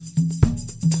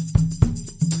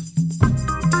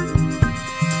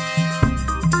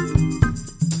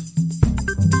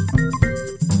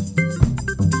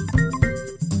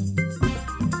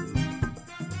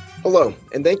Hello,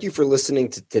 and thank you for listening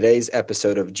to today's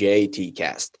episode of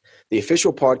JATCast, the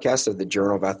official podcast of the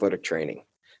Journal of Athletic Training.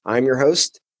 I'm your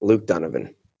host, Luke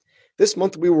Donovan. This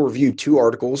month, we will review 2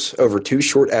 articles over 2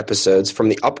 short episodes from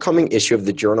the upcoming issue of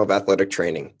the Journal of Athletic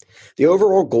Training. The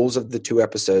overall goals of the 2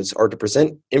 episodes are to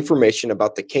present information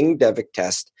about the King-Devick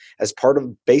test as part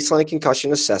of baseline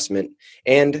concussion assessment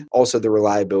and also the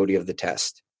reliability of the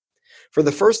test. For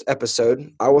the first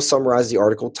episode, I will summarize the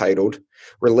article titled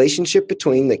Relationship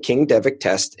Between the King-Devick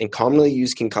Test and Commonly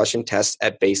Used Concussion Tests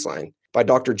at Baseline by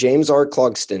Dr. James R.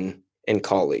 Clogston and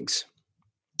colleagues.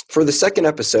 For the second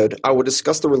episode, I will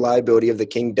discuss the reliability of the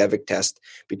King-Devick test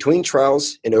between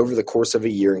trials and over the course of a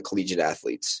year in collegiate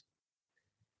athletes.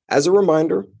 As a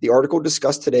reminder, the article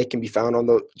discussed today can be found on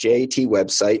the JAT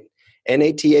website,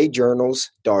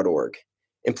 natajournals.org.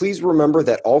 And please remember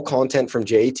that all content from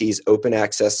JAT is open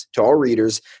access to all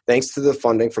readers thanks to the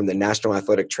funding from the National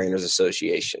Athletic Trainers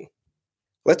Association.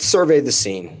 Let's survey the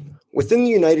scene. Within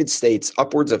the United States,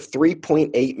 upwards of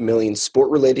 3.8 million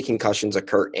sport-related concussions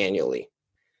occur annually.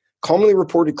 Commonly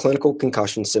reported clinical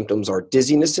concussion symptoms are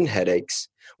dizziness and headaches,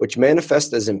 which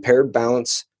manifest as impaired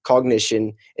balance,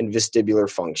 cognition, and vestibular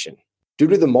function. Due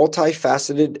to the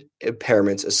multifaceted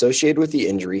impairments associated with the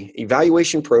injury,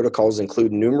 evaluation protocols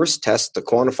include numerous tests to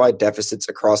quantify deficits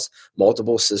across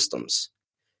multiple systems.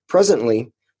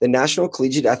 Presently, the National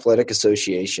Collegiate Athletic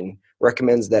Association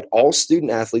recommends that all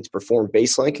student athletes perform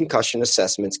baseline concussion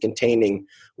assessments containing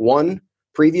 1.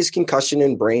 Previous concussion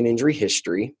and brain injury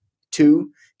history,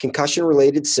 2.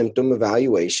 Concussion-related symptom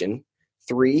evaluation,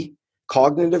 3.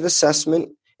 Cognitive assessment,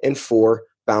 and 4.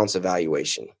 Balance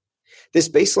evaluation. This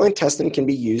baseline testing can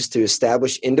be used to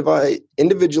establish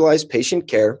individualized patient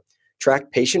care,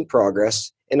 track patient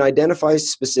progress, and identify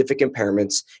specific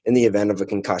impairments in the event of a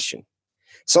concussion.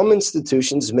 Some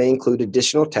institutions may include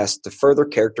additional tests to further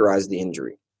characterize the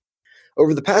injury.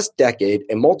 Over the past decade,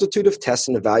 a multitude of tests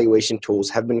and evaluation tools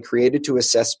have been created to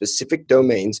assess specific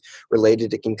domains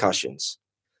related to concussions.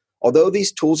 Although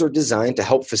these tools are designed to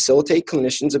help facilitate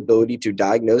clinicians' ability to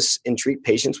diagnose and treat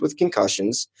patients with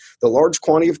concussions, the large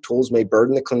quantity of tools may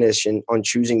burden the clinician on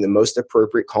choosing the most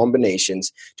appropriate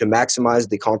combinations to maximize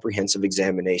the comprehensive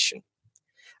examination.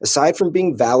 Aside from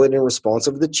being valid and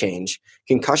responsive to the change,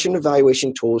 concussion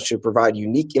evaluation tools should provide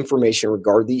unique information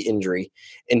regarding the injury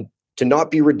and to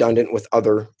not be redundant with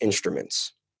other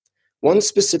instruments. One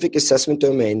specific assessment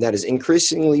domain that is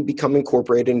increasingly become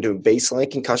incorporated into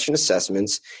baseline concussion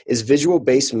assessments is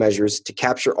visual-based measures to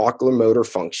capture oculomotor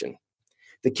function.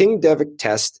 The King-Devick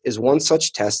test is one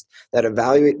such test that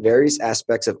evaluates various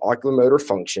aspects of oculomotor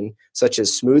function, such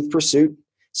as smooth pursuit,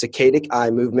 saccadic eye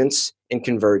movements, and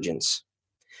convergence.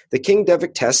 The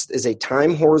King-Devick test is a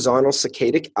time horizontal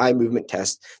saccadic eye movement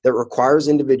test that requires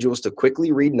individuals to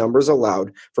quickly read numbers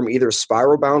aloud from either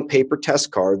spiral-bound paper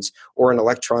test cards or an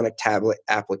electronic tablet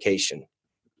application.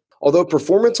 Although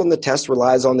performance on the test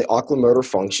relies on the oculomotor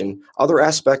function, other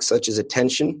aspects such as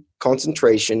attention,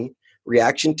 concentration,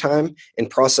 reaction time, and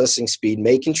processing speed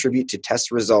may contribute to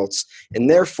test results, and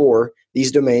therefore,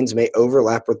 these domains may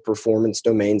overlap with performance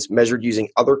domains measured using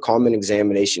other common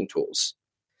examination tools.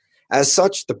 As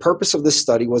such, the purpose of this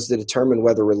study was to determine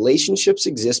whether relationships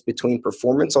exist between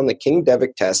performance on the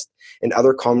King-Devick test and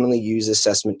other commonly used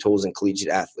assessment tools in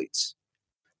collegiate athletes.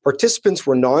 Participants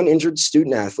were non-injured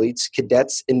student athletes,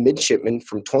 cadets, and midshipmen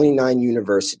from 29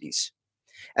 universities.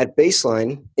 At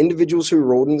baseline, individuals who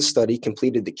enrolled in the study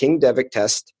completed the King-Devick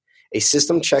test, a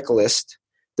system checklist,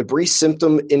 the brief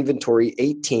symptom inventory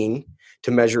 18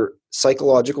 to measure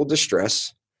psychological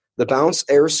distress, the balance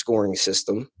error scoring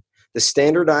system, the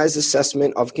standardized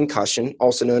assessment of concussion,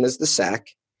 also known as the SAC,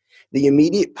 the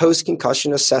immediate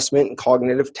post-concussion assessment and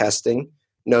cognitive testing,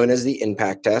 known as the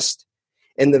impact test,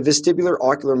 and the vestibular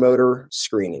oculomotor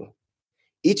screening.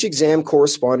 Each exam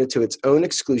corresponded to its own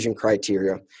exclusion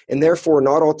criteria, and therefore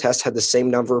not all tests had the same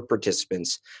number of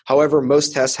participants. However,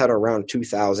 most tests had around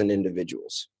 2,000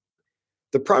 individuals.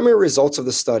 The primary results of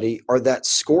the study are that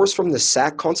scores from the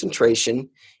SAC concentration,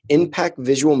 impact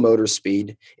visual motor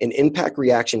speed, and impact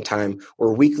reaction time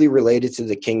were weakly related to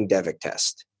the King-Devick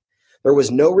test. There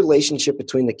was no relationship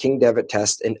between the King-Devick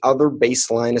test and other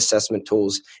baseline assessment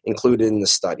tools included in the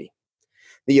study.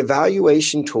 The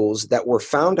evaluation tools that were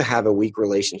found to have a weak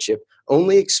relationship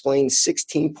only explain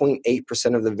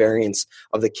 16.8% of the variance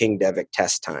of the King-Devick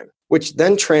test time, which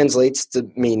then translates to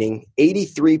meaning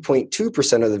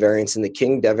 83.2% of the variance in the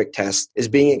King-Devick test is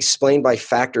being explained by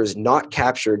factors not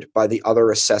captured by the other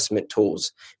assessment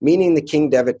tools, meaning the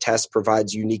King-Devick test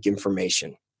provides unique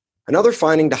information. Another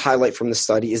finding to highlight from the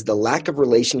study is the lack of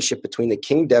relationship between the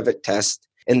King-Devick test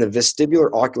and the vestibular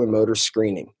oculomotor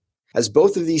screening. as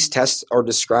both of these tests are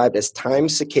described as time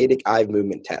saccadic eye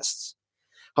movement tests.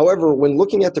 However, when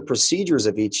looking at the procedures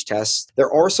of each test,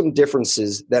 there are some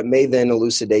differences that may then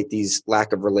elucidate these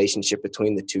lack of relationship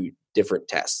between the two different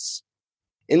tests.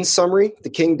 In summary, the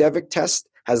King-Devick test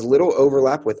has little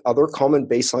overlap with other common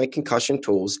baseline concussion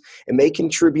tools and may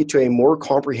contribute to a more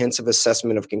comprehensive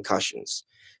assessment of concussions.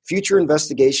 Future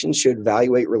investigations should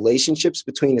evaluate relationships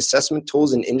between assessment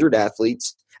tools and injured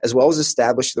athletes, as well as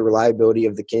establish the reliability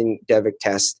of the King-Devick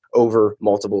test over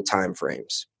multiple time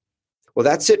frames. Well,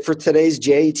 that's it for today's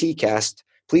JATcast.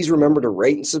 Please remember to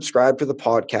rate and subscribe to the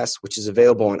podcast, which is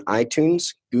available on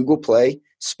iTunes, Google Play,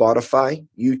 Spotify,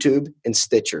 YouTube, and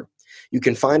Stitcher. You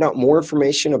can find out more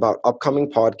information about upcoming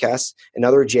podcasts and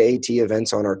other JAT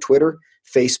events on our Twitter,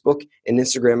 Facebook, and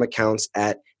Instagram accounts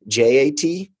at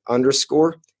JAT_NATA.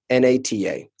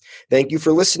 Thank you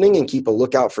for listening and keep a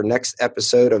lookout for next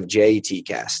episode of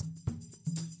JATcast.